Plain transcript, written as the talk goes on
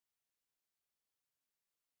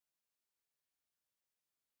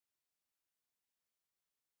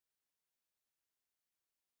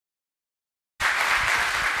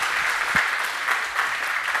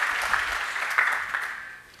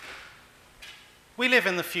We live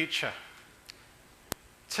in the future.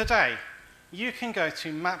 Today, you can go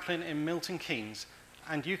to Maplin in Milton Keynes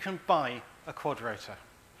and you can buy a quadrotor.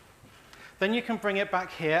 Then you can bring it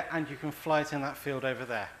back here and you can fly it in that field over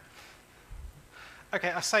there.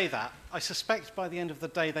 Okay, I say that. I suspect by the end of the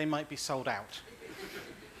day they might be sold out.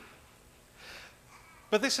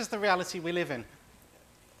 But this is the reality we live in.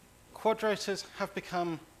 Quadrotors have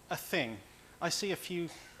become a thing. I see a few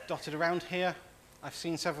dotted around here. I've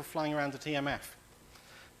seen several flying around at EMF.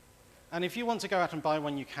 And if you want to go out and buy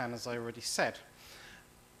one, you can, as I already said.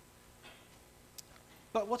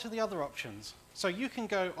 But what are the other options? So you can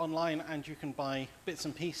go online and you can buy bits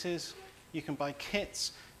and pieces, you can buy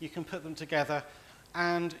kits, you can put them together,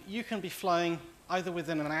 and you can be flying either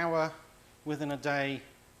within an hour, within a day,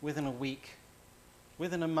 within a week,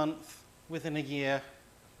 within a month, within a year,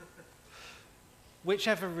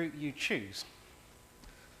 whichever route you choose.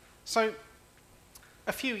 So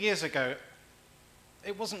a few years ago,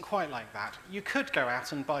 it wasn't quite like that. You could go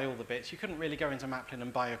out and buy all the bits. You couldn't really go into Maplin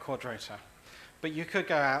and buy a quadrotor. But you could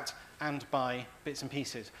go out and buy bits and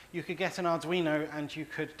pieces. You could get an Arduino and you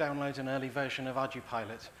could download an early version of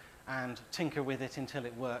ArduPilot and tinker with it until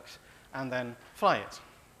it worked and then fly it.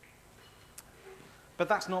 But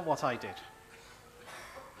that's not what I did.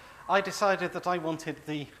 I decided that I wanted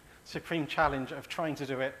the supreme challenge of trying to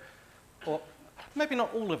do it, or maybe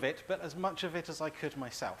not all of it, but as much of it as I could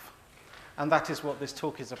myself. And that is what this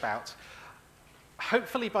talk is about.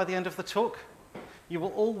 Hopefully by the end of the talk, you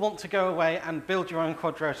will all want to go away and build your own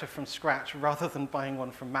quadrotor from scratch rather than buying one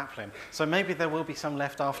from Maplin. So maybe there will be some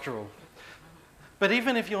left after all. But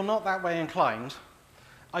even if you're not that way inclined,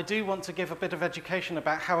 I do want to give a bit of education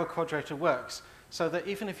about how a quadrotor works, so that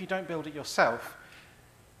even if you don't build it yourself,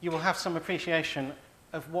 you will have some appreciation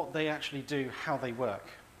of what they actually do, how they work.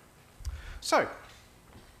 So,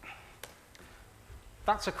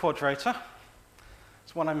 that's a quadrotor.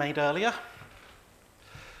 It's one I made earlier.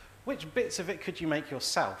 Which bits of it could you make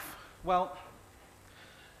yourself? Well,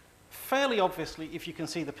 fairly obviously, if you can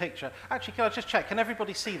see the picture. Actually, can I just check? Can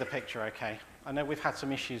everybody see the picture okay? I know we've had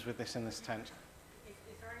some issues with this in this tent. Is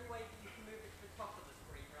there any way you can move it to the top of the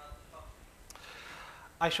screen rather than the bottom?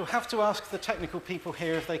 I shall have to ask the technical people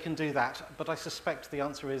here if they can do that, but I suspect the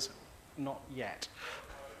answer is not yet.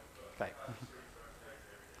 Okay.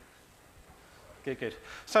 Good, good.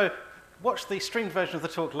 So watch the streamed version of the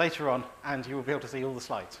talk later on, and you will be able to see all the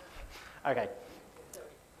slides. Okay.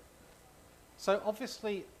 So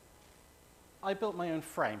obviously, I built my own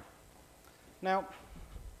frame. Now,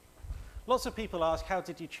 lots of people ask, how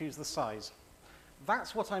did you choose the size?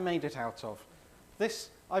 That's what I made it out of. This,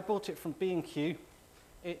 I bought it from B&Q.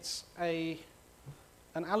 It's an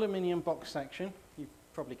aluminium box section. You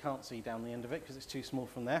probably can't see down the end of it because it's too small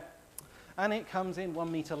from there. And it comes in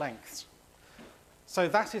 1 meter lengths. So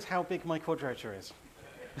that is how big my quadrotor is.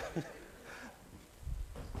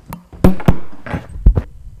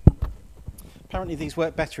 Apparently these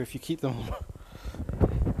work better if you keep them on.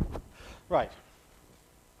 Right.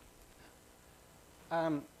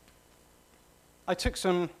 I took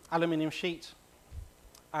some aluminium sheet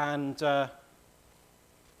and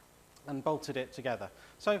bolted it together.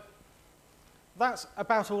 So that's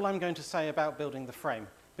about all I'm going to say about building the frame,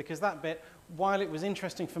 because that bit, while it was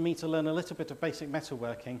interesting for me to learn a little bit of basic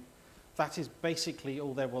metalworking, that is basically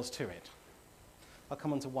all there was to it. I'll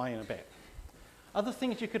come on to why in a bit. Other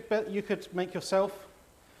things you could make yourself,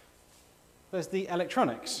 there's the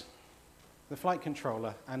electronics, the flight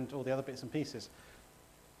controller, and all the other bits and pieces.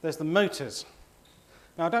 There's the motors.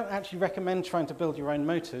 Now, I don't actually recommend trying to build your own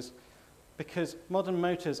motors, because modern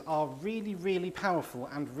motors are really, really powerful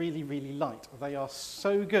and really, really light. They are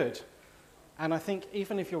so good. And I think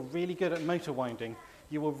even if you're really good at motor winding,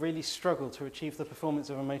 you will really struggle to achieve the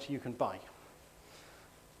performance of a motor you can buy.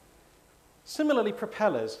 Similarly,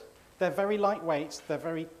 propellers, they're very lightweight, they're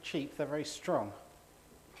very cheap, they're very strong,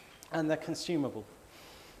 and they're consumable.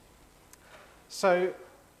 So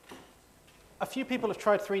a few people have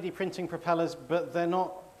tried 3D printing propellers, but they're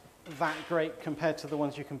not that great compared to the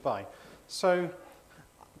ones you can buy. So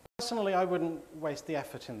personally, I wouldn't waste the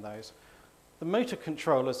effort in those. The motor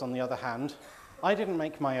controllers, on the other hand, I didn't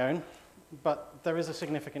make my own, but there is a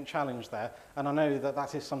significant challenge there, and I know that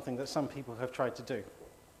that is something that some people have tried to do.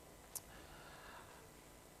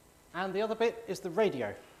 And the other bit is the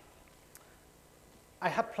radio. I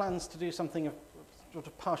had plans to do something sort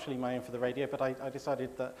of partially my own for the radio, but I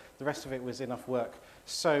decided that the rest of it was enough work.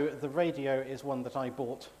 So the radio is one that I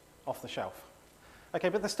bought off the shelf. Okay,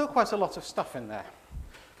 but there's still quite a lot of stuff in there.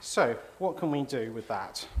 So what can we do with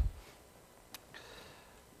that?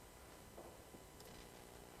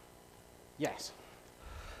 Yes.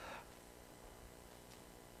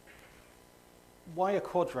 why a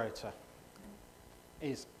quadrotor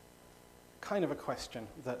is kind of a question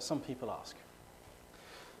that some people ask.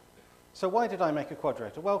 So why did I make a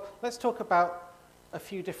quadrotor? Well, let's talk about a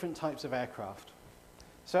few different types of aircraft.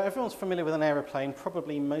 So everyone's familiar with an aeroplane.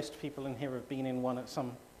 Probably most people in here have been in one at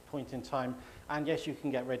some point in time. And yes, you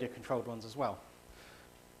can get radio-controlled ones as well.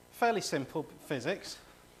 Fairly simple physics.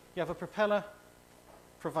 You have a propeller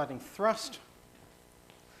providing thrust.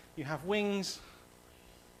 You have wings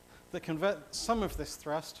that convert some of this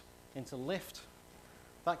thrust into lift.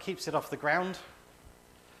 That keeps it off the ground.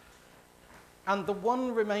 And the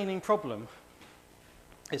one remaining problem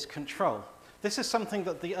is control. This is something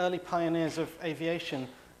that the early pioneers of aviation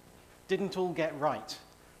didn't all get right.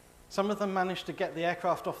 Some of them managed to get the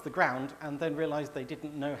aircraft off the ground and then realized they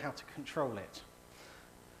didn't know how to control it.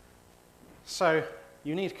 So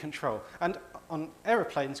you need control. And on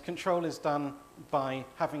aeroplanes, control is done by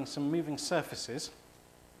having some moving surfaces,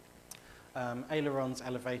 ailerons,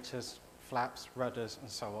 elevators, flaps, rudders, and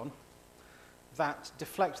so on, that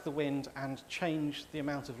deflect the wind and change the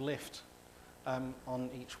amount of lift on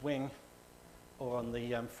each wing, or on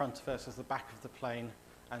the front versus the back of the plane,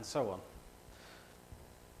 and so on.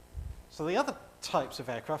 So the other types of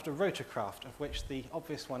aircraft are rotorcraft, of which the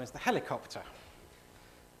obvious one is the helicopter.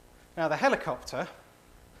 Now, the helicopter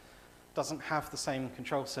doesn't have the same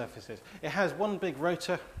control surfaces. It has one big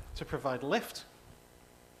rotor to provide lift,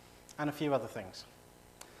 and a few other things.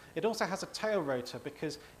 It also has a tail rotor,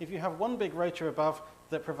 because if you have one big rotor above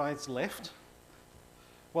that provides lift,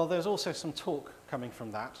 well, there's also some torque coming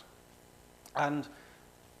from that. And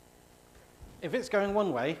if it's going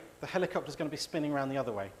one way, the helicopter's going to be spinning around the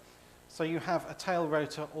other way. So you have a tail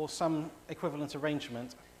rotor or some equivalent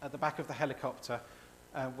arrangement at the back of the helicopter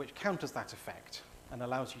which counters that effect and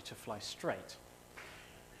allows you to fly straight.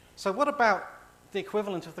 So what about the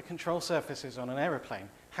equivalent of the control surfaces on an aeroplane?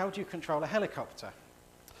 How do you control a helicopter?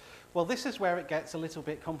 Well, this is where it gets a little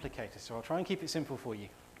bit complicated, so I'll try and keep it simple for you.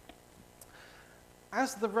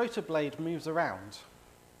 As the rotor blade moves around,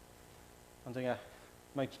 I'm doing a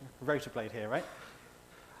rotor blade here, right?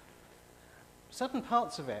 Certain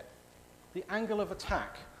parts of it, the angle of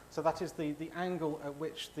attack, so that is the angle at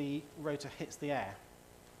which the rotor hits the air,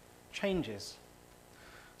 changes.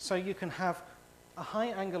 So you can have a high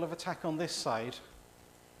angle of attack on this side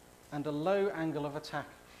and a low angle of attack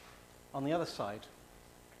on the other side.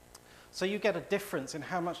 So you get a difference in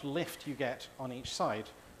how much lift you get on each side,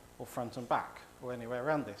 or front and back, or anywhere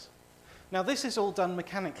around this. Now, this is all done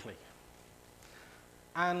mechanically.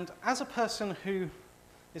 And as a person who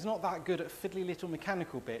is not that good at fiddly little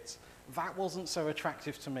mechanical bits, that wasn't so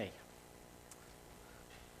attractive to me.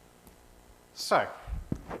 So,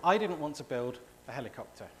 I didn't want to build a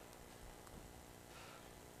helicopter.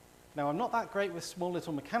 Now, I'm not that great with small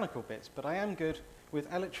little mechanical bits, but I am good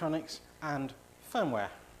with electronics and firmware.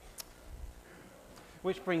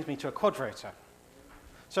 Which brings me to a quadrotor.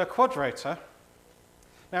 So a quadrotor,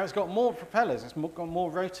 now it's got more propellers, it's got more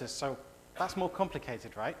rotors, so that's more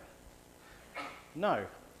complicated, right? No.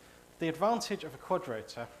 The advantage of a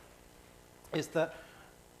quadrotor is that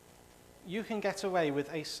you can get away with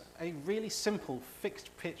a really simple fixed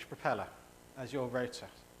pitch propeller as your rotor.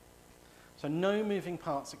 So no moving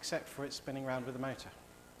parts except for it spinning around with the motor.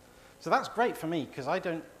 So that's great for me, because I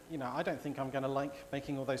don't think I'm going to like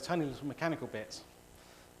making all those tiny little mechanical bits.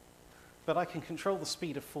 But I can control the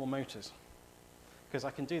speed of 4 motors, because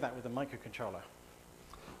I can do that with a microcontroller.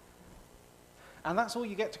 And that's all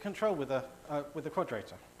you get to control with a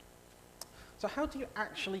quadrotor. So how do you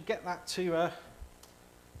actually get that to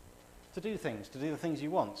do the things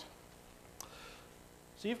you want?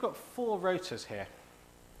 So you've got 4 rotors here.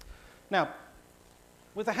 Now,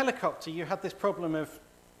 with a helicopter, you had this problem of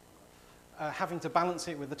having to balance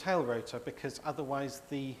it with the tail rotor, because otherwise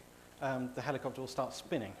the helicopter will start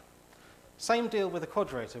spinning. Same deal with a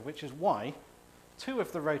quadrotor, which is why 2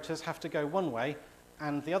 of the rotors have to go one way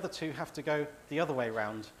and the other 2 have to go the other way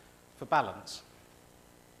round for balance.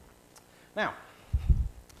 Now,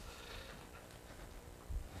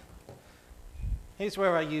 here's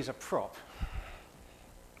where I use a prop.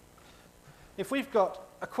 If we've got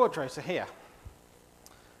a quadrotor here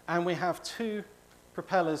and we have 2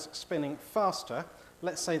 propellers spinning faster,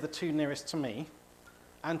 let's say the 2 nearest to me,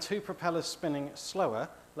 and 2 propellers spinning slower,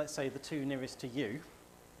 let's say the 2 nearest to you,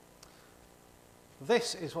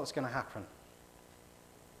 this is what's going to happen.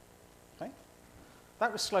 Okay?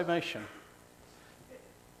 That was slow motion.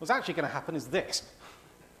 What's actually going to happen is this.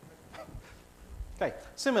 Okay,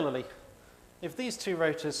 similarly, if these 2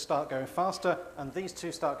 rotors start going faster and these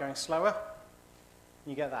 2 start going slower,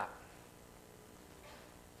 you get that.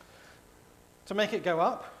 To make it go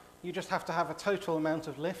up, you just have to have a total amount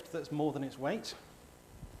of lift that's more than its weight.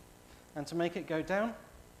 And to make it go down,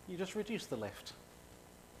 you just reduce the lift.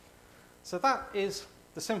 So that is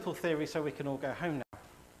the simple theory, so we can all go home now.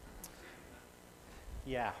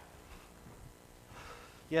 Yeah.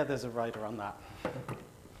 Yeah, there's a rider on that.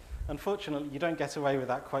 Unfortunately, you don't get away with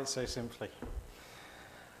that quite so simply.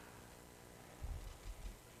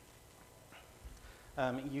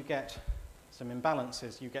 You get some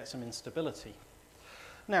imbalances, you get some instability.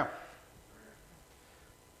 Now,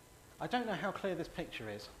 I don't know how clear this picture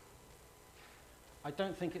is. I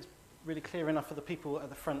don't think it's really clear enough for the people at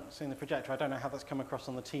the front seeing the projector. I don't know how that's come across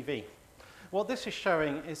on the TV. What this is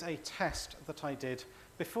showing is a test that I did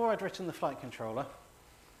before I'd written the flight controller,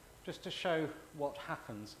 just to show what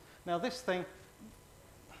happens. Now this thing,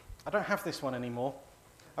 I don't have this one anymore.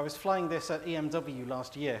 I was flying this at EMW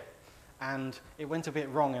last year, and it went a bit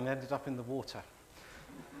wrong and ended up in the water.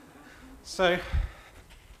 So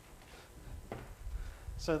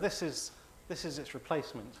this is its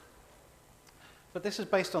replacement. But this is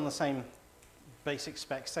based on the same basic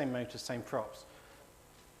specs, same motors, same props.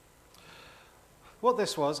 What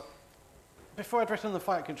this was, before I'd written the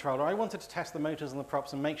flight controller, I wanted to test the motors and the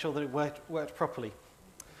props and make sure that it worked properly.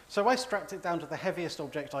 So I strapped it down to the heaviest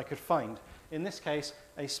object I could find. In this case,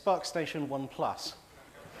 a Spark Station 1 Plus.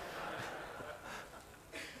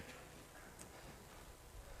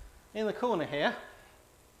 In the corner here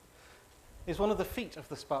is one of the feet of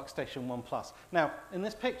the Spark Station 1 Plus. Now, in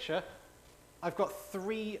this picture, I've got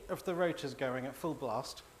 3 of the rotors going at full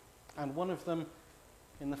blast, and one of them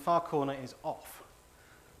in the far corner is off.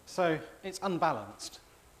 So it's unbalanced.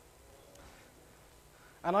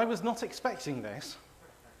 And I was not expecting this,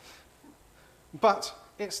 but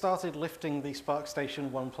it started lifting the Spark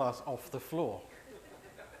Station 1 Plus off the floor.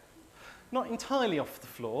 Not entirely off the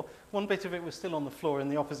floor. One bit of it was still on the floor in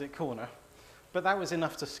the opposite corner, but that was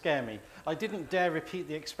enough to scare me. I didn't dare repeat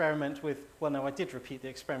the experiment with, well, no, I did repeat the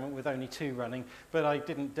experiment with only 2 running, but I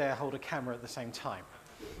didn't dare hold a camera at the same time.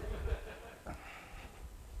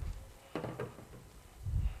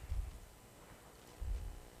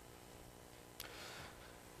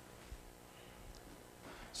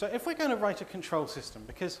 So if we're going to write a control system,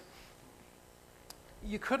 because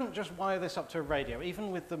you couldn't just wire this up to a radio, even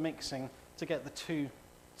with the mixing to get the 2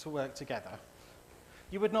 to work together,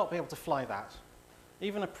 you would not be able to fly that.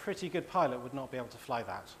 Even a pretty good pilot would not be able to fly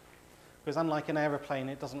that. Because unlike an aeroplane,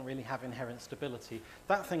 it doesn't really have inherent stability.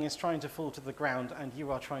 That thing is trying to fall to the ground, and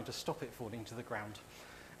you are trying to stop it falling to the ground,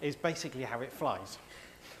 is basically how it flies.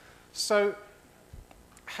 So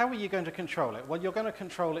how are you going to control it? Well, you're going to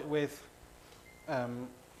control it with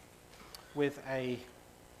a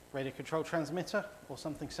radio control transmitter or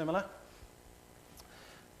something similar.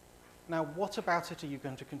 Now, what about it are you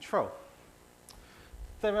going to control?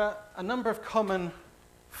 There are a number of common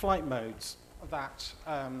flight modes that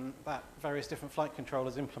various different flight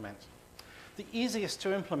controllers implement. The easiest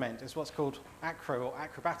to implement is what's called acro or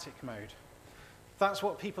acrobatic mode. That's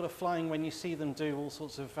what people are flying when you see them do all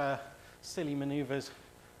sorts of silly maneuvers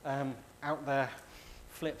out there,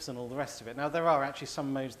 flips and all the rest of it. Now, there are actually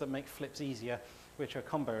some modes that make flips easier, which are a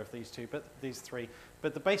combo of these 3,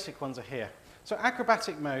 but the basic ones are here. So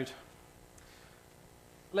acrobatic mode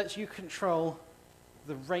lets you control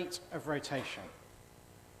the rate of rotation.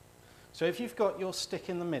 So if you've got your stick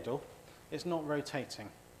in the middle, it's not rotating.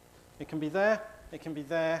 It can be there, it can be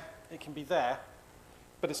there, it can be there,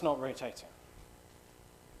 but it's not rotating.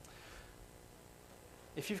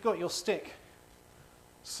 If you've got your stick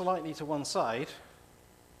slightly to one side,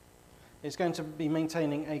 it's going to be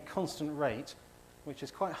maintaining a constant rate, which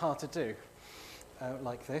is quite hard to do,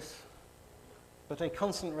 like this, but a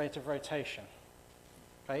constant rate of rotation.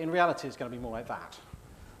 Okay, in reality, it's going to be more like that,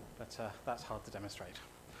 but that's hard to demonstrate.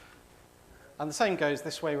 And the same goes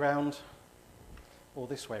this way round, or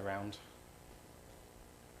this way round.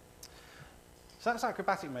 So that's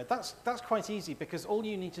acrobatic mode. That's quite easy, because all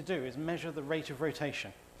you need to do is measure the rate of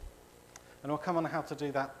rotation. And we'll come on how to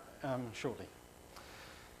do that shortly.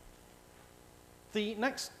 The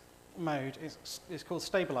next mode is called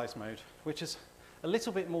stabilized mode, which is a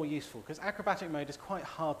little bit more useful, because acrobatic mode is quite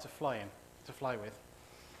hard to fly with.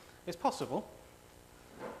 It's possible,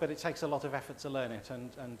 but it takes a lot of effort to learn it,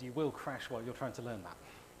 and you will crash while you're trying to learn that.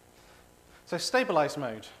 So stabilized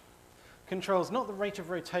mode controls not the rate of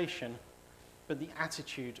rotation, but the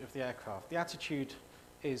attitude of the aircraft. The attitude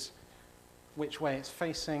is which way it's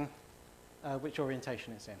facing, which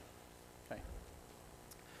orientation it's in. Okay.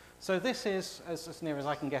 So this is, as near as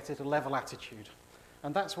I can get it, a level attitude.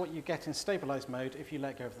 And that's what you get in stabilized mode if you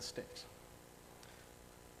let go of the sticks.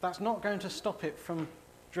 That's not going to stop it from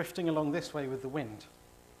drifting along this way with the wind.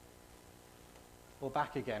 or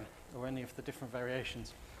back again, or any of the different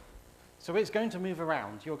variations. So it's going to move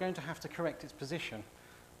around. You're going to have to correct its position,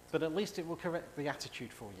 but at least it will correct the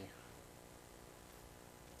attitude for you.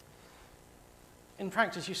 In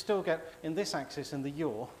practice, you still get, in this axis, in the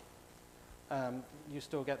yaw, you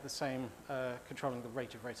still get the same controlling the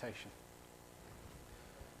rate of rotation.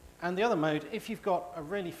 And the other mode, if you've got a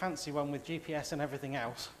really fancy one with GPS and everything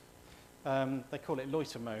else, they call it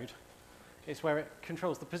loiter mode, it's where it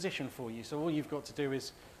controls the position for you. So all you've got to do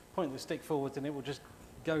is point the stick forwards and it will just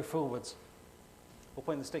go forwards. Or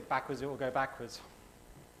point the stick backwards, it will go backwards.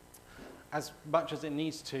 As much as it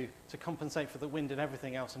needs to compensate for the wind and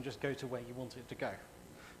everything else and just go to where you want it to go.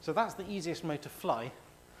 So that's the easiest mode to fly,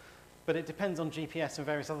 but it depends on GPS and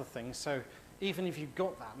various other things. So even if you've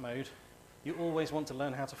got that mode, you always want to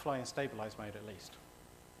learn how to fly in stabilized mode at least.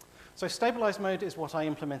 So stabilized mode is what I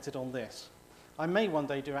implemented on this. I may one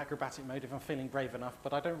day do acrobatic mode if I'm feeling brave enough,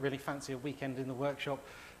 but I don't really fancy a weekend in the workshop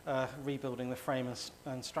rebuilding the frame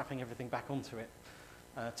and strapping everything back onto it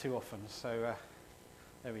too often. So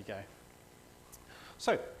there we go.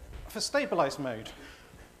 So for stabilized mode,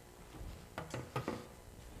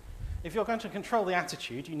 if you're going to control the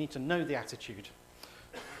attitude, you need to know the attitude.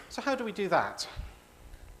 So how do we do that?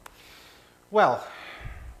 Well,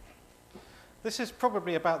 this is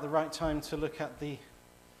probably about the right time to look at the,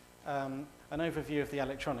 an overview of the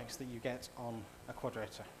electronics that you get on a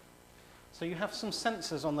quadrotor. So you have some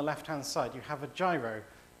sensors on the left-hand side. You have a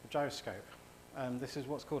gyroscope. This is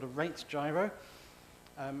what's called a rate gyro,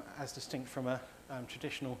 as distinct from a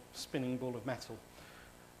traditional spinning ball of metal.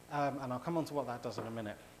 And I'll come on to what that does in a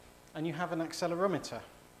minute. And you have an accelerometer.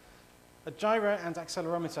 A gyro and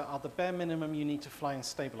accelerometer are the bare minimum you need to fly in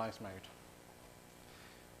stabilized mode.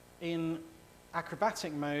 In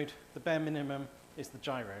acrobatic mode, the bare minimum is the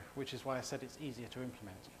gyro, which is why I said it's easier to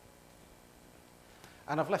implement.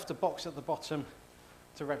 And I've left a box at the bottom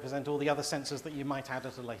to represent all the other sensors that you might add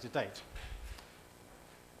at a later date.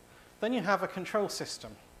 Then you have a control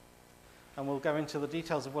system. And we'll go into the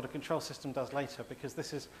details of what a control system does later, because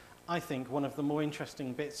this is, I think, one of the more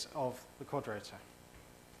interesting bits of the quadrotor.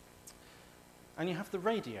 And you have the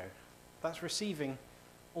radio. That's receiving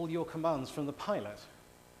all your commands from the pilot,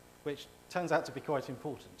 which turns out to be quite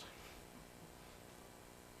important.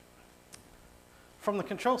 From the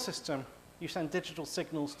control system, you send digital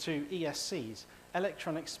signals to ESCs,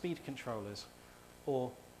 electronic speed controllers, or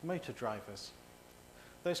motor drivers.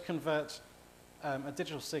 Those convert a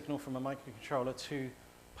digital signal from a microcontroller to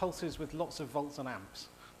pulses with lots of volts and amps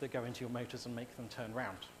that go into your motors and make them turn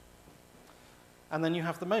round. And then you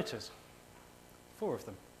have the motors, 4 of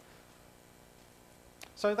them.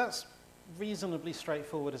 So that's reasonably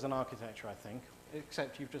straightforward as an architecture, I think,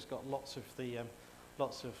 except you've just got lots of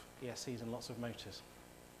ESCs and lots of motors.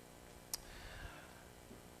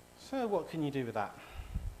 So what can you do with that?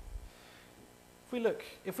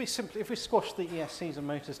 If we squash the ESCs and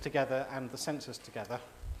motors together and the sensors together,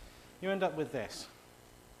 you end up with this,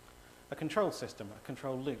 a control system, a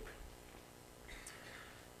control loop.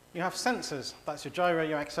 You have sensors, that's your gyro,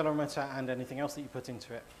 your accelerometer, and anything else that you put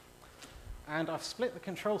into it. And I've split the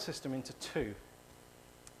control system into 2.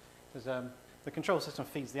 The control system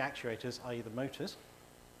feeds the actuators, i.e. the motors.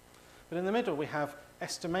 But in the middle we have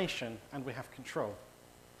estimation and we have control.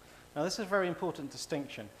 Now this is a very important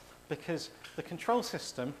distinction, because the control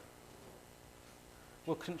system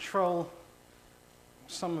will control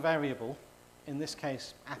some variable, in this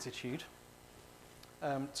case attitude,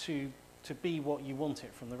 to be what you want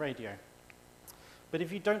it from the radio. But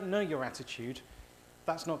if you don't know your attitude,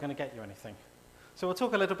 that's not going to get you anything. So we'll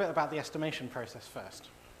talk a little bit about the estimation process first.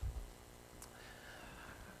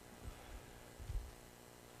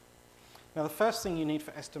 Now the first thing you need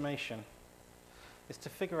for estimation is to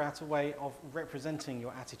figure out a way of representing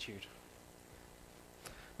your attitude.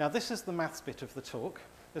 Now this is the maths bit of the talk.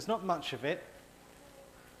 There's not much of it.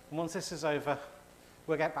 And once this is over,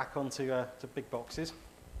 we'll get back onto to big boxes.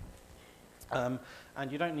 And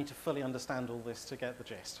you don't need to fully understand all this to get the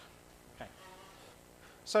gist. Okay.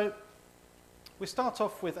 So we start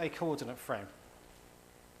off with a coordinate frame.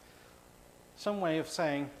 Some way of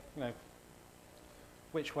saying,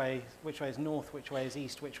 which way is north, which way is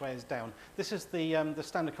east, which way is down. This is the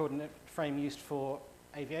standard coordinate frame used for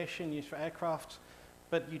aviation, used for aircraft,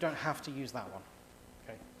 but you don't have to use that one.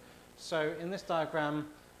 Okay. So in this diagram,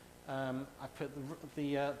 I put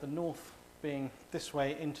the north being this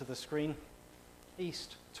way into the screen,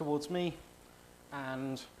 east towards me,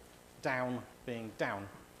 and down being down.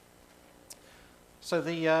 So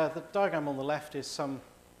the diagram on the left is some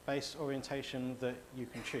base orientation that you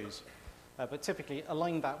can choose. But typically,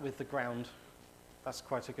 align that with the ground. That's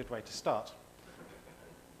quite a good way to start.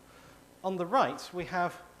 On the right, we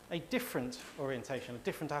have a different orientation, a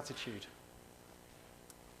different attitude.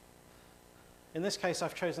 In this case,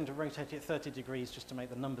 I've chosen to rotate it 30 degrees just to make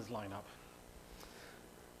the numbers line up.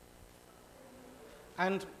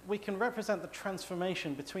 And we can represent the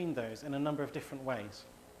transformation between those in a number of different ways.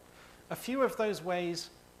 A few of those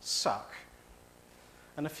ways suck,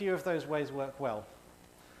 and a few of those ways work well.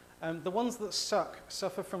 The ones that suck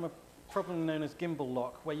suffer from a problem known as gimbal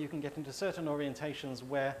lock, where you can get into certain orientations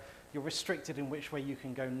where you're restricted in which way you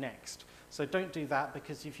can go next. So don't do that,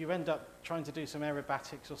 because if you end up trying to do some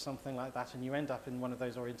aerobatics or something like that and you end up in one of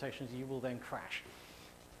those orientations, you will then crash.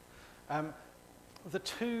 The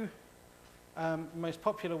two most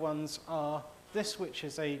popular ones are this, which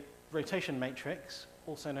is a rotation matrix,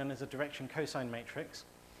 also known as a direction cosine matrix,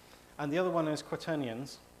 and the other one is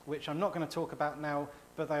quaternions, which I'm not going to talk about now,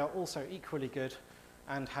 but they are also equally good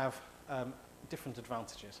and have different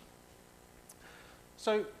advantages.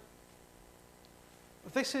 So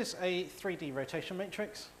this is a 3D rotation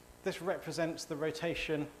matrix. This represents the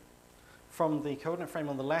rotation from the coordinate frame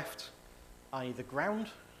on the left, i.e. the ground,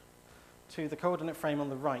 to the coordinate frame on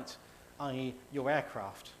the right, i.e. your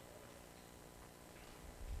aircraft.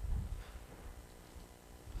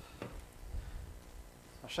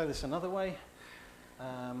 I'll show this another way.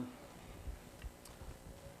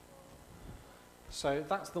 So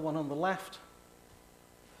that's the one on the left,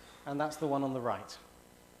 and that's the one on the right.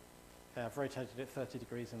 Okay, I've rotated it 30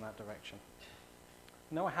 degrees in that direction.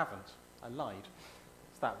 No, I haven't. I lied.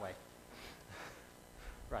 It's that way.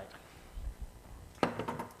 Right.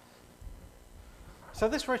 So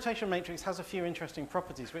this rotation matrix has a few interesting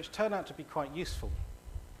properties which turn out to be quite useful.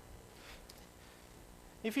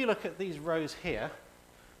 If you look at these rows here,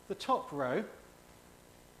 the top row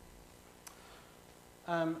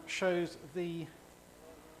shows the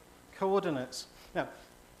coordinates. Now,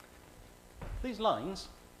 these lines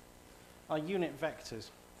are unit vectors.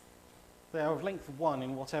 They are of length 1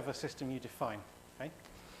 in whatever system you define. Okay?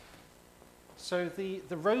 So the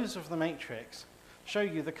rows of the matrix show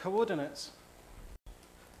you the coordinates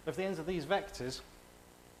of the ends of these vectors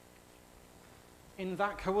in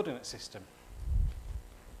that coordinate system.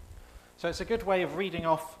 So it's a good way of reading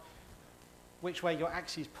off which way your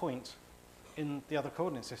axes point in the other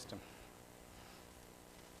coordinate system.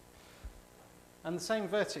 And the same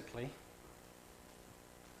vertically,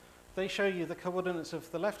 they show you the coordinates of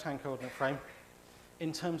the left-hand coordinate frame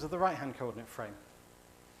in terms of the right-hand coordinate frame.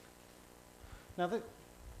 Now,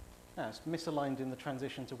 it's misaligned in the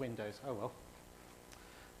transition to Windows. Oh well.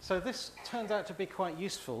 So this turns out to be quite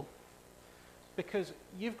useful because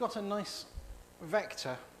you've got a nice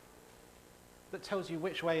vector that tells you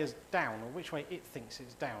which way is down, or which way it thinks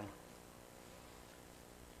it's down.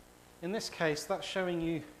 In this case, that's showing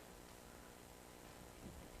you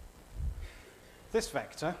this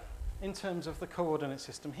vector in terms of the coordinate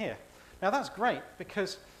system here. Now that's great,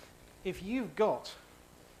 because if you've got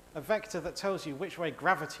a vector that tells you which way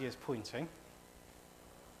gravity is pointing,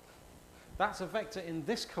 that's a vector in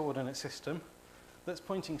this coordinate system that's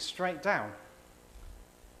pointing straight down.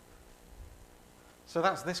 So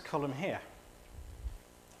that's this column here.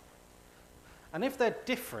 And if they're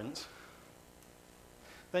different,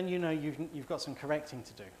 then you know you've got some correcting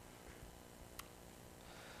to do.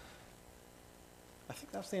 I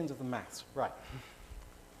think that's the end of the maths. Right.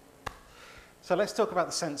 So let's talk about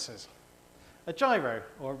the sensors. A gyro,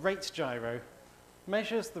 or a rate gyro,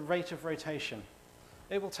 measures the rate of rotation.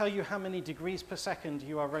 It will tell you how many degrees per second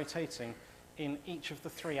you are rotating in each of the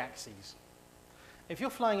 3 axes. If you're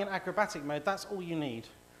flying in acrobatic mode, that's all you need.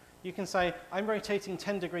 You can say, I'm rotating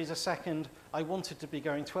 10 degrees a second, I want it to be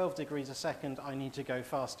going 12 degrees a second, I need to go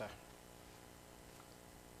faster.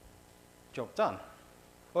 Job done.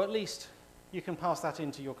 Or at least you can pass that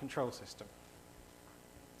into your control system.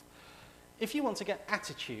 If you want to get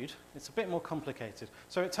attitude, it's a bit more complicated.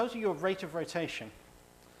 So it tells you your rate of rotation.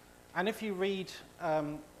 And if you read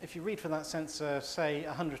from that sensor, say,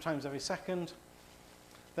 100 times every second,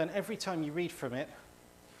 then every time you read from it,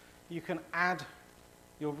 you can add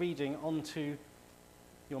your reading onto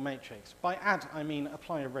your matrix. By add, I mean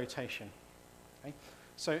apply a rotation. Okay?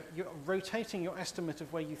 So you're rotating your estimate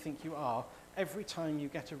of where you think you are every time you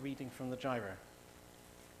get a reading from the gyro.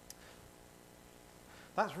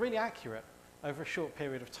 That's really accurate over a short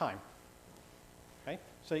period of time. Okay?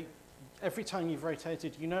 So every time you've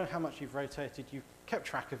rotated, you know how much you've rotated, you've kept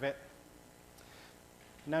track of it.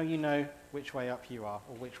 Now you know which way up you are,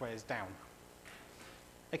 or which way is down.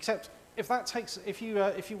 Except if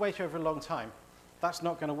you wait over a long time, that's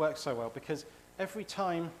not going to work so well, because every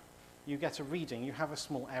time you get a reading, you have a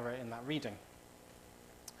small error in that reading.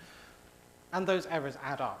 And those errors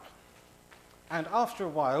add up. And after a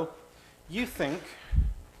while, you think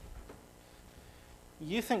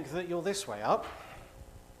that you're this way up,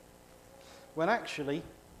 when actually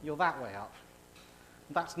you're that way up.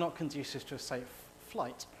 That's not conducive to a safe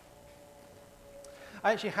flight.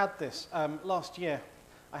 I actually had this last year.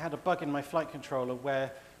 I had a bug in my flight controller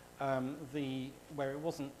where it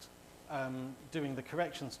wasn't doing the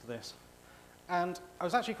corrections to this. And I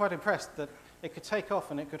was actually quite impressed that it could take off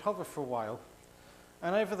and it could hover for a while.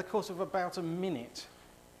 And over the course of about a minute,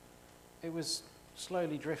 it was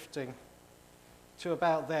slowly drifting to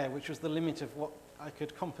about there, which was the limit of what I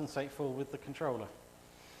could compensate for with the controller.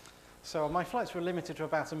 So my flights were limited to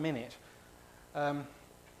about a minute, but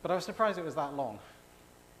I was surprised it was that long.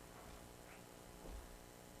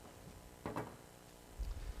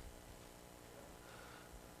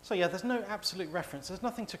 So yeah, there's no absolute reference. There's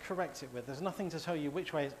nothing to correct it with. There's nothing to tell you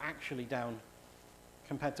which way is actually down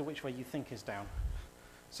compared to which way you think is down.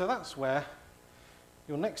 So that's where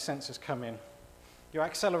your next sensors come in, your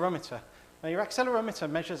accelerometer. Now your accelerometer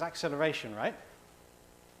measures acceleration, right?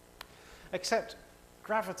 Except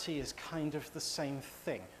gravity is kind of the same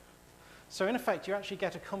thing. So in effect, you actually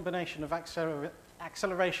get a combination of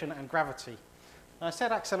acceleration and gravity. Now, I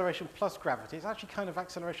said acceleration plus gravity. It's actually kind of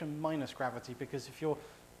acceleration minus gravity, because if you're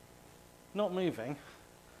not moving,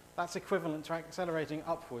 that's equivalent to accelerating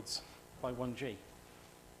upwards by 1g.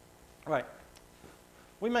 Right.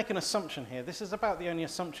 We make an assumption here. This is about the only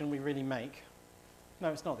assumption we really make. No,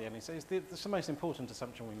 it's not the only. It's the most important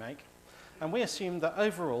assumption we make. And we assume that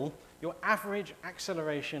overall, your average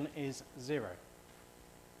acceleration is 0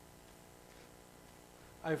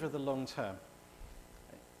 over the long term.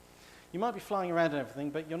 You might be flying around and everything,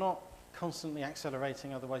 but you're not constantly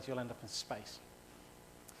accelerating, otherwise you'll end up in space.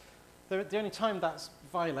 The only time that's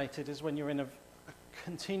violated is when you're in a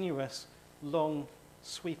continuous, long,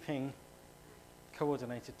 sweeping,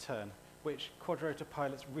 coordinated turn, which quadrotor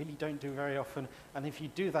pilots really don't do very often, and if you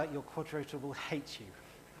do that, your quadrotor will hate you.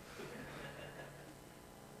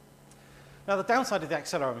 Now, the downside of the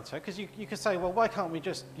accelerometer, because you could say, well, why can't we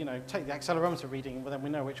just, take the accelerometer reading and then we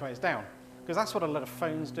know which way is down? Because that's what a lot of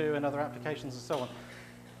phones do and other applications and so on.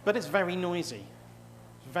 But it's very noisy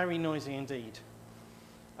indeed.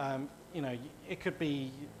 It could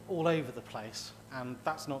be all over the place, and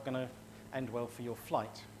that's not going to end well for your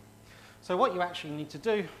flight. So what you actually need to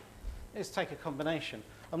do is take a combination.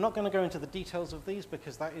 I'm not going to go into the details of these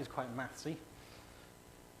because that is quite mathsy.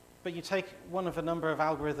 But you take one of a number of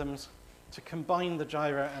algorithms to combine the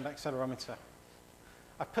gyro and accelerometer.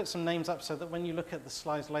 I've put some names up so that when you look at the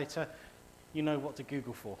slides later, you know what to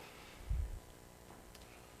Google for.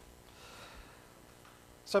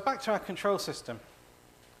 So back to our control system.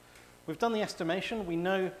 We've done the estimation. We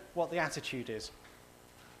know what the attitude is.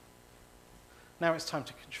 Now it's time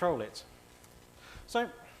to control it. So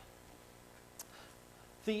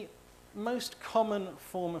the most common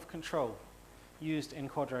form of control used in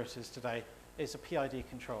quadrotors today is a PID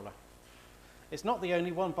controller. It's not the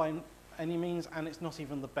only one by any means, and it's not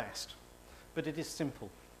even the best, but it is simple.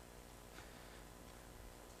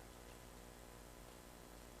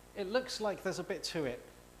 It looks like there's a bit to it,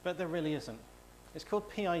 but there really isn't. It's called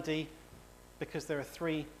PID because there are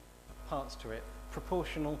 3 parts to it: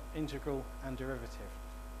 proportional, integral, and derivative.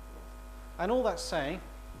 And all that's saying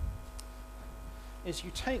is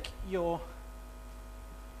you take your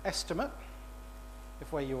estimate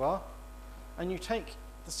of where you are, and you take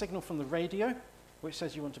the signal from the radio, which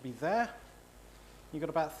says you want to be there. You've got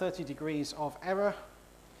about 30 degrees of error.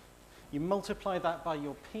 You multiply that by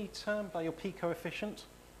your P term, by your P coefficient,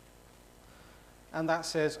 and that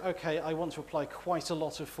says, okay, I want to apply quite a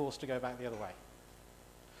lot of force to go back the other way.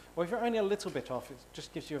 Or if you're only a little bit off, it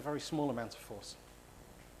just gives you a very small amount of force.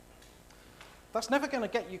 That's never going to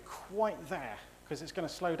get you quite there, because it's going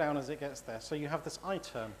to slow down as it gets there. So you have this I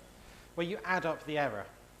term, where you add up the error.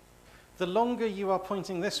 The longer you are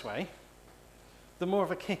pointing this way, the more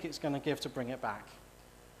of a kick it's going to give to bring it back.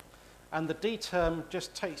 And the D term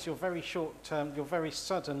just takes your very short term, your very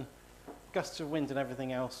sudden gusts of wind and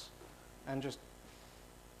everything else, and just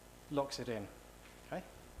locks it in. Okay?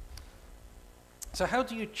 So how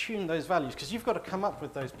do you tune those values? Because you've got to come up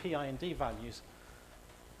with those PI and D values.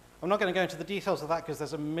 I'm not going to go into the details of that because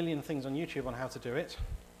there's a million things on YouTube on how to do it.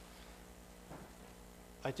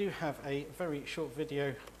 I do have a very short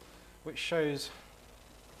video which shows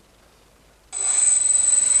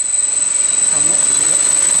how not to do it.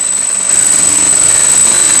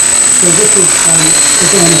 So this is,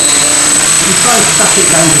 again, you try and stack it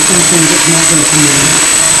down to something that's not going to move.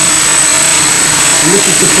 And this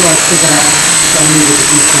is before I figured out how I needed the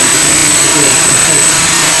details to do it.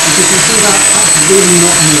 As you can see, that's really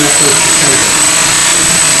not in the record space.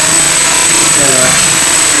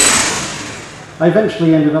 I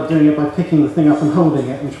eventually ended up doing it by picking the thing up and holding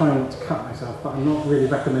it and trying not to cut myself, but I'm not really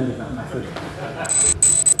recommending that method.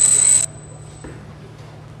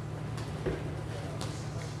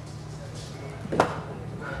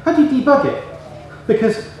 How do you debug it?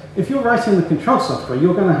 Because if you're writing the control software,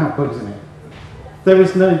 you're going to have bugs in it. There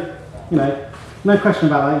is no, no question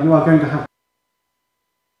about that. You are going to have.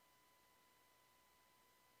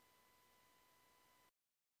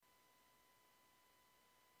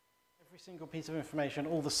 Every single piece of information,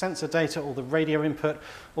 all the sensor data, all the radio input,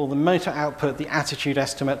 all the motor output, the attitude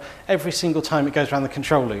estimate, every single time it goes around the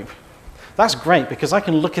control loop. That's great because I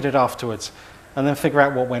can look at it afterwards and then figure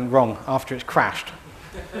out what went wrong after it's crashed.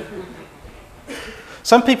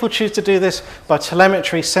 Some people choose to do this by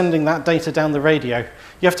telemetry, sending that data down the radio.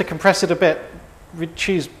 You have to compress it a bit,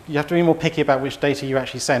 you have to be more picky about which data you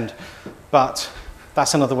actually send, but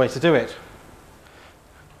that's another way to do it.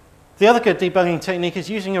 The other good debugging technique is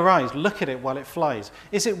using your eyes. Look at it while it flies.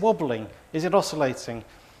 Is it wobbling? Is it oscillating?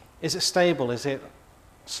 Is it stable? Is it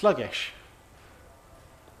sluggish?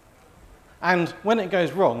 And when it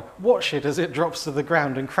goes wrong, watch it as it drops to the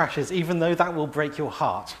ground and crashes, even though that will break your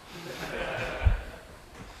heart.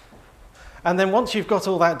 And then once you've got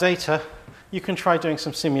all that data, you can try doing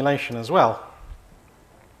some simulation as well.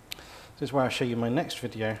 This is where I'll show you my next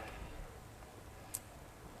video.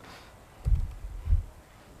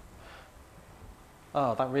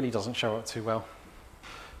 Oh, that really doesn't show up too well.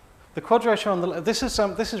 The quadrotor on the left,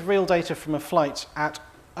 this is real data from a flight at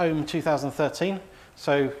OM 2013,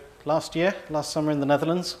 so last summer in the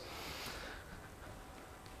Netherlands.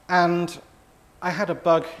 And I had a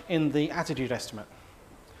bug in the attitude estimate.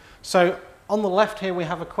 So on the left here we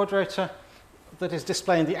have a quadrotor that is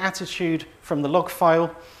displaying the attitude from the log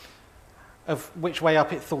file of which way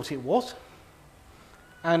up it thought it was.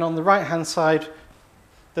 And on the right hand side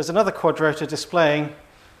there's another quadrotor displaying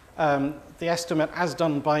the estimate as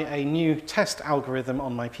done by a new test algorithm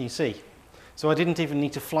on my PC. So I didn't even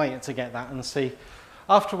need to fly it to get that and see.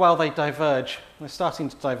 After a while they diverge. They're starting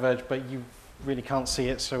to diverge, but you really can't see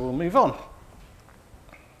it, so we'll move on.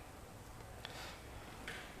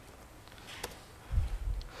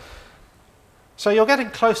 So you're getting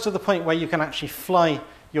close to the point where you can actually fly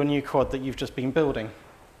your new quad that you've just been building.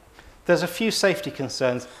 There's a few safety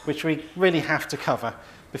concerns which we really have to cover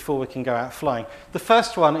before we can go out flying. The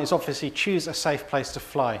first one is obviously choose a safe place to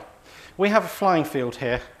fly. We have a flying field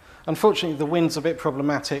here. Unfortunately, the wind's a bit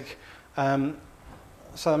problematic, so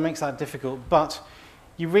that makes that difficult, but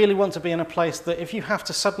you really want to be in a place that if you have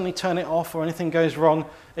to suddenly turn it off or anything goes wrong,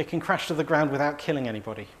 it can crash to the ground without killing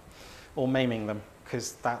anybody or maiming them,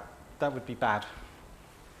 because that would be bad.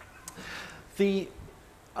 The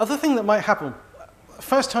other thing that might happen,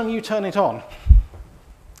 first time you turn it on,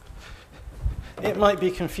 it might be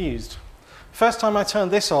confused. First time I turned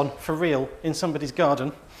this on, for real, in somebody's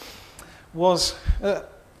garden, was,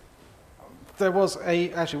 there was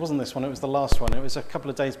actually it wasn't this one, it was the last one, it was a couple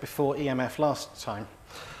of days before EMF last time.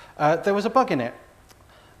 There was a bug in it.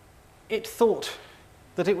 It thought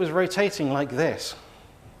that it was rotating like this.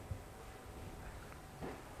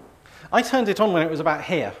 I turned it on when it was about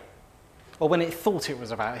here, or when it thought it was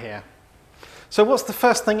about here. So what's the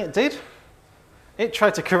first thing it did? It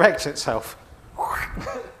tried to correct itself.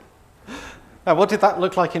 Now, what did that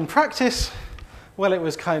look like in practice? Well, it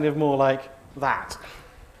was kind of more like that.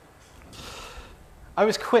 I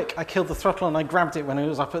was quick. I killed the throttle and I grabbed it when it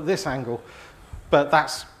was up at this angle. But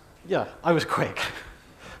that's, yeah, I was quick.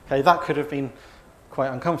 Okay, that could have been quite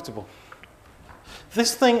uncomfortable.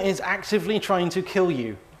 This thing is actively trying to kill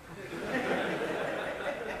you.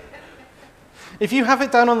 If you have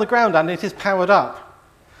it down on the ground and it is powered up,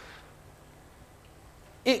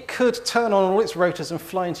 it could turn on all its rotors and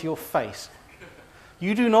fly into your face.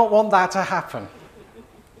 You do not want that to happen.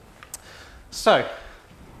 So,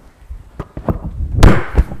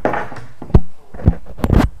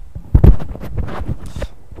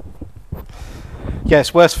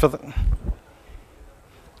 yes, worse for the...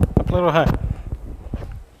 Up a little higher.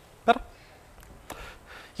 Better?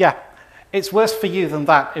 Yeah, it's worse for you than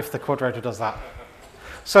that if the quadrotor does that.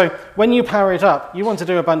 So, when you power it up, you want to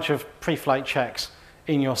do a bunch of pre-flight checks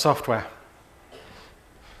in your software.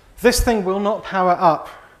 This thing will not power up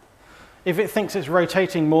if it thinks it's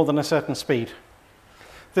rotating more than a certain speed.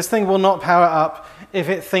 This thing will not power up if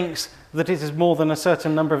it thinks that it is more than a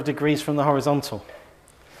certain number of degrees from the horizontal.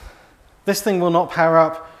 This thing will not power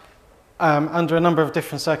up under a number of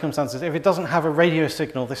different circumstances. If it doesn't have a radio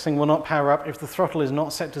signal, this thing will not power up if the throttle is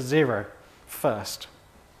not set to 0 first.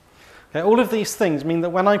 Okay, all of these things mean that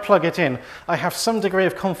when I plug it in, I have some degree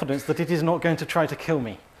of confidence that it is not going to try to kill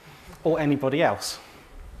me or anybody else.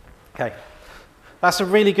 Okay, that's a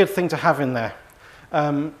really good thing to have in there.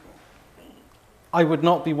 I would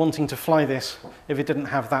not be wanting to fly this if it didn't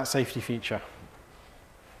have that safety feature.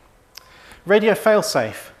 Radio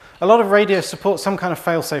failsafe. A lot of radios support some kind of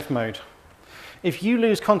failsafe mode. If you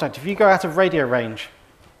lose contact, if you go out of radio range,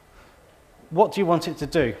 what do you want it to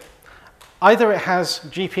do? Either it has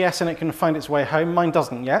GPS and it can find its way home. Mine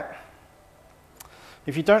doesn't yet.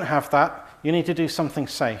 If you don't have that, you need to do something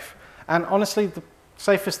safe. And honestly, the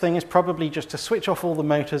safest thing is probably just to switch off all the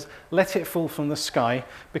motors, let it fall from the sky,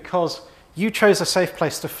 because you chose a safe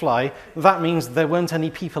place to fly. That means there weren't any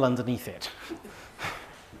people underneath it.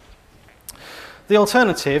 The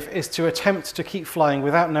alternative is to attempt to keep flying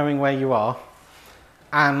without knowing where you are,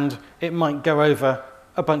 and it might go over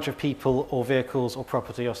a bunch of people or vehicles or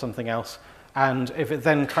property or something else, and if it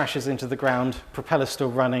then crashes into the ground, propeller's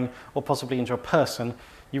still running, or possibly into a person,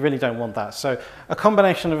 you really don't want that. So a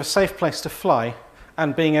combination of a safe place to fly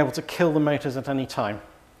and being able to kill the motors at any time.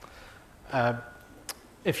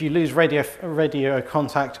 If you lose radio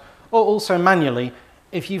contact, or also manually,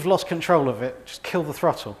 if you've lost control of it, just kill the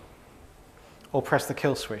throttle or press the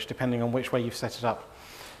kill switch, depending on which way you've set it up.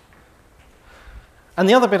 And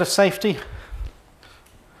the other bit of safety,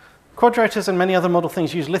 quadrotors and many other model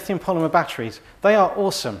things use lithium polymer batteries. They are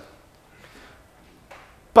awesome.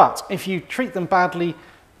 But if you treat them badly,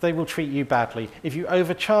 they will treat you badly. If you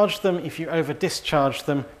overcharge them, if you over-discharge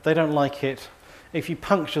them, they don't like it. If you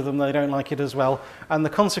puncture them, they don't like it as well. And the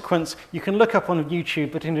consequence, you can look up on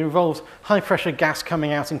YouTube, but it involves high-pressure gas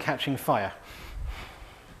coming out and catching fire.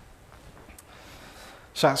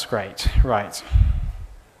 So that's great. Right.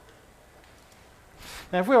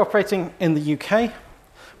 Now, if we're operating in the UK,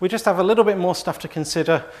 we just have a little bit more stuff to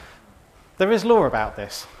consider. There is law about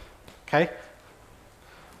this. Okay?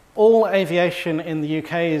 All aviation in the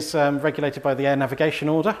UK is regulated by the Air Navigation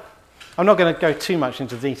Order. I'm not going to go too much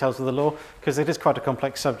into the details of the law because it is quite a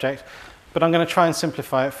complex subject, but I'm going to try and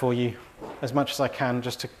simplify it for you as much as I can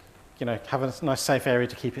just to have a nice safe area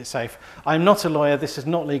to keep it safe. I'm not a lawyer, this is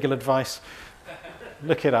not legal advice.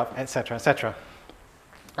 Look it up, etc., etc.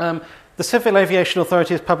 The Civil Aviation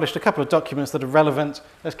Authority has published a couple of documents that are relevant.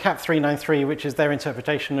 There's CAP 393, which is their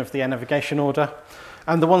interpretation of the Air Navigation Order,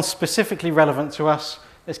 and the one specifically relevant to us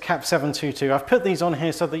is CAP 722. I've put these on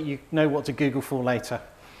here so that you know what to Google for later.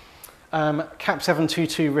 CAP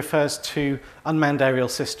 722 refers to unmanned aerial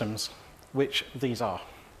systems, which these are.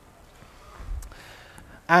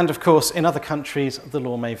 And of course, in other countries, the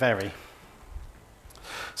law may vary.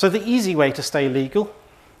 So the easy way to stay legal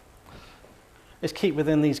is keep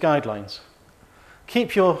within these guidelines.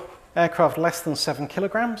 Keep your aircraft less than 7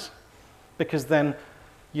 kilograms, because then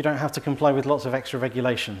you don't have to comply with lots of extra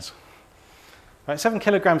regulations. Right, 7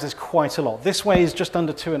 kilograms is quite a lot. This weighs just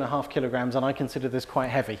under 2.5 kilograms, and I consider this quite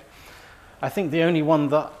heavy. I think the only one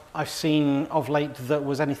that I've seen of late that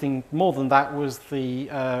was anything more than that was the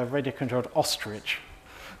radio-controlled ostrich.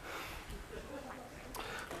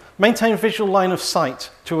 Maintain visual line of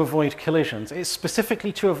sight to avoid collisions. It's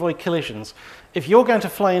specifically to avoid collisions. If you're going to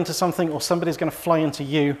fly into something or somebody's going to fly into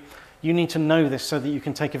you, you need to know this so that you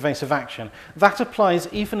can take evasive action. That applies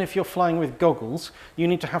even if you're flying with goggles. You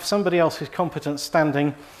need to have somebody else who's competent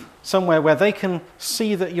standing somewhere where they can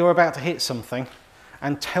see that you're about to hit something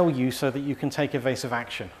and tell you so that you can take evasive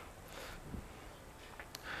action.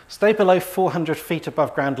 Stay below 400 feet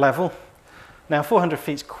above ground level. Now, 400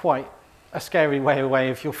 feet is quite a scary way away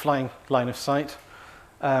if you're flying line of sight.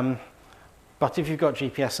 But if you've got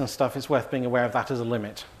GPS and stuff, it's worth being aware of that as a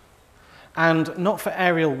limit. And not for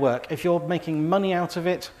aerial work. If you're making money out of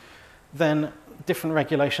it, then different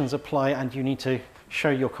regulations apply and you need to show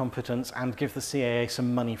your competence and give the CAA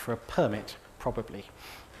some money for a permit, probably.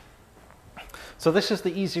 So this is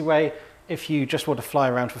the easy way if you just want to fly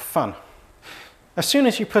around for fun. As soon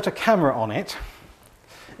as you put a camera on it,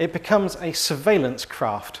 it becomes a surveillance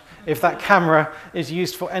craft if that camera is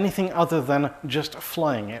used for anything other than just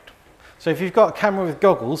flying it. So if you've got a camera with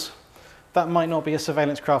goggles, that might not be a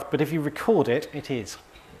surveillance craft, but if you record it, it is.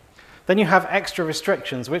 Then you have extra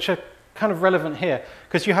restrictions, which are kind of relevant here,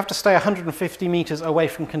 because you have to stay 150 meters away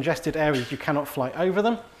from congested areas. You cannot fly over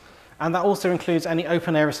them. And that also includes any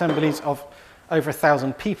open air assemblies of over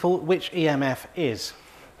 1,000 people, which EMF is.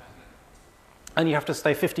 And you have to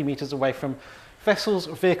stay 50 meters away from vessels,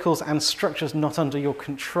 vehicles, and structures not under your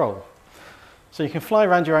control. So you can fly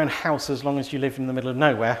around your own house as long as you live in the middle of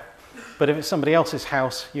nowhere, but if it's somebody else's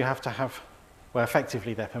house, you have to have, well,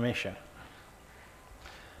 effectively their permission.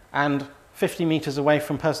 And 50 meters away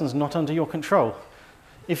from persons not under your control.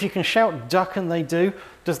 If you can shout duck and they do,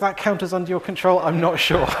 does that count as under your control? I'm not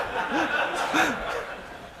sure.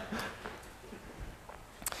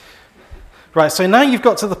 Right, so now you've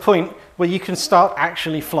got to the point where you can start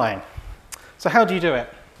actually flying. So how do you do it?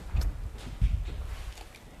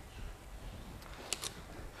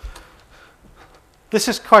 This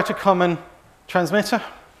is quite a common transmitter.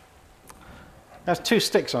 It has 2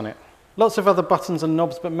 sticks on it. Lots of other buttons and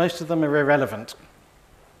knobs, but most of them are irrelevant.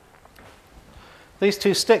 These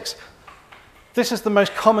 2 sticks, this is the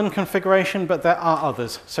most common configuration, but there are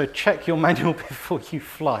others. So check your manual before you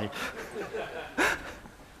fly.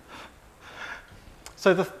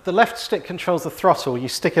 So the left stick controls the throttle. You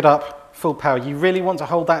stick it up full power. You really want to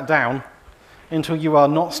hold that down until you are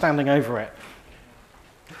not standing over it.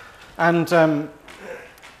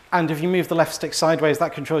 And if you move the left stick sideways,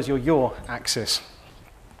 that controls your yaw axis.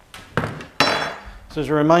 So as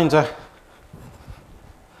a reminder,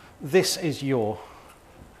 this is yaw.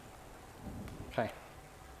 Okay.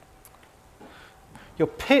 Your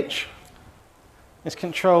pitch is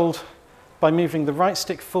controlled by moving the right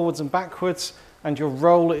stick forwards and backwards, and your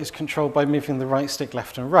roll is controlled by moving the right stick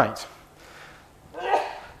left and right.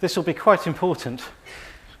 This will be quite important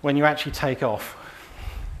when you actually take off.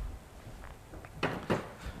 So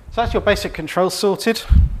that's your basic controls sorted.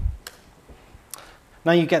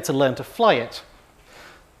 Now you get to learn to fly it.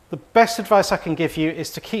 The best advice I can give you is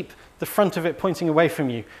to keep the front of it pointing away from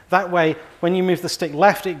you. That way, when you move the stick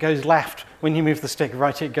left, it goes left. When you move the stick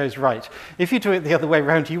right, it goes right. If you do it the other way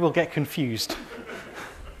around, you will get confused.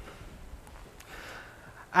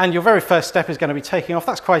 And your very first step is going to be taking off.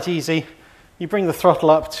 That's quite easy. You bring the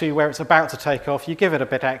throttle up to where it's about to take off. You give it a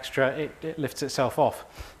bit extra, it lifts itself off.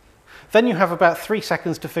 Then you have about 3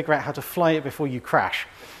 seconds to figure out how to fly it before you crash.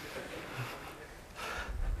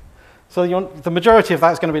 So the majority of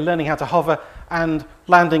that is going to be learning how to hover, and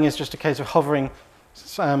landing is just a case of hovering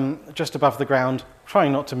just above the ground,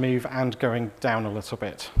 trying not to move, and going down a little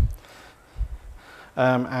bit.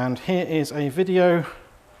 And here is a video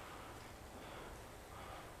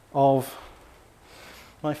of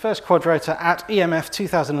my first quadrotor at EMF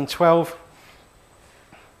 2012.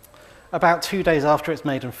 About 2 days after it's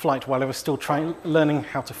made in flight, while I was still learning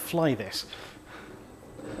how to fly this.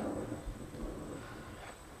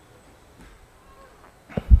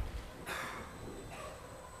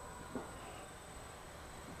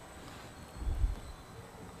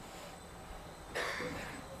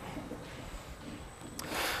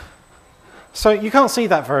 So you can't see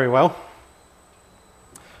that very well.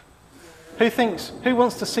 Who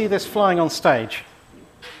wants to see this flying on stage?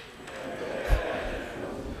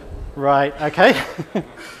 Right, okay.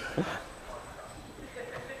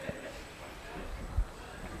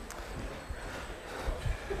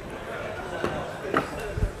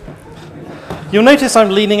 You'll notice I'm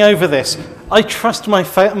leaning over this. I trust my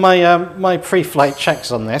pre-flight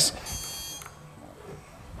checks on this.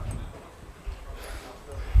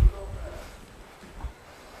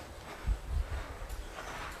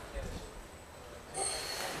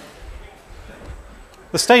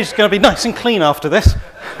 The stage is going to be nice and clean after this.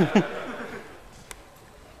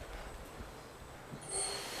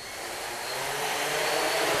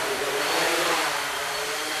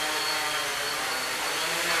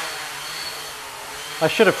 I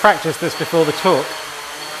should have practiced this before the talk.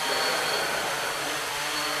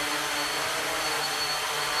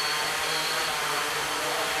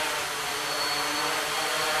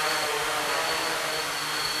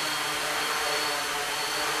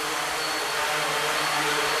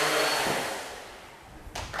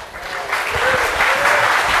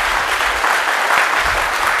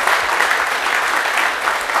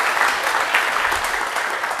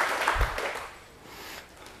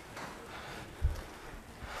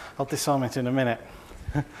 I'll disarm it in a minute.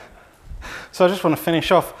 So I just want to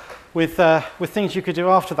finish off with things you could do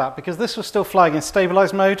after that, because this was still flying in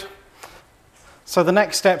stabilized mode. So the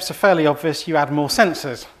next steps are fairly obvious. You add more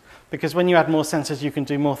sensors, because when you add more sensors, you can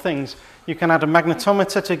do more things. You can add a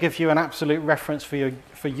magnetometer to give you an absolute reference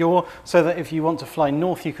for yaw, so that if you want to fly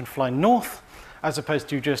north, you can fly north, as opposed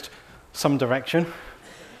to just some direction.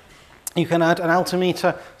 You can add an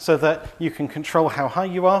altimeter so that you can control how high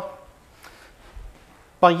you are.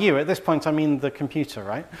 By you, at this point, I mean the computer,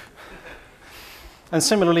 right? And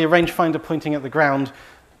similarly, a rangefinder pointing at the ground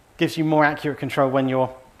gives you more accurate control when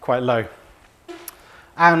you're quite low.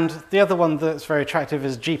 And the other one that's very attractive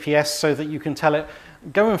is GPS, so that you can tell it,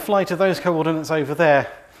 go and fly to those coordinates over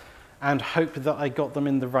there, and hope that I got them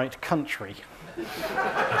in the right country.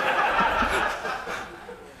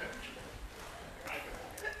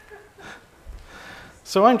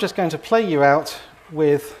 So I'm just going to play you out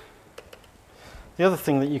with the other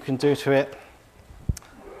thing that you can do to it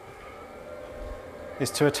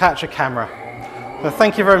is to attach a camera. So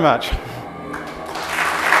thank you very much.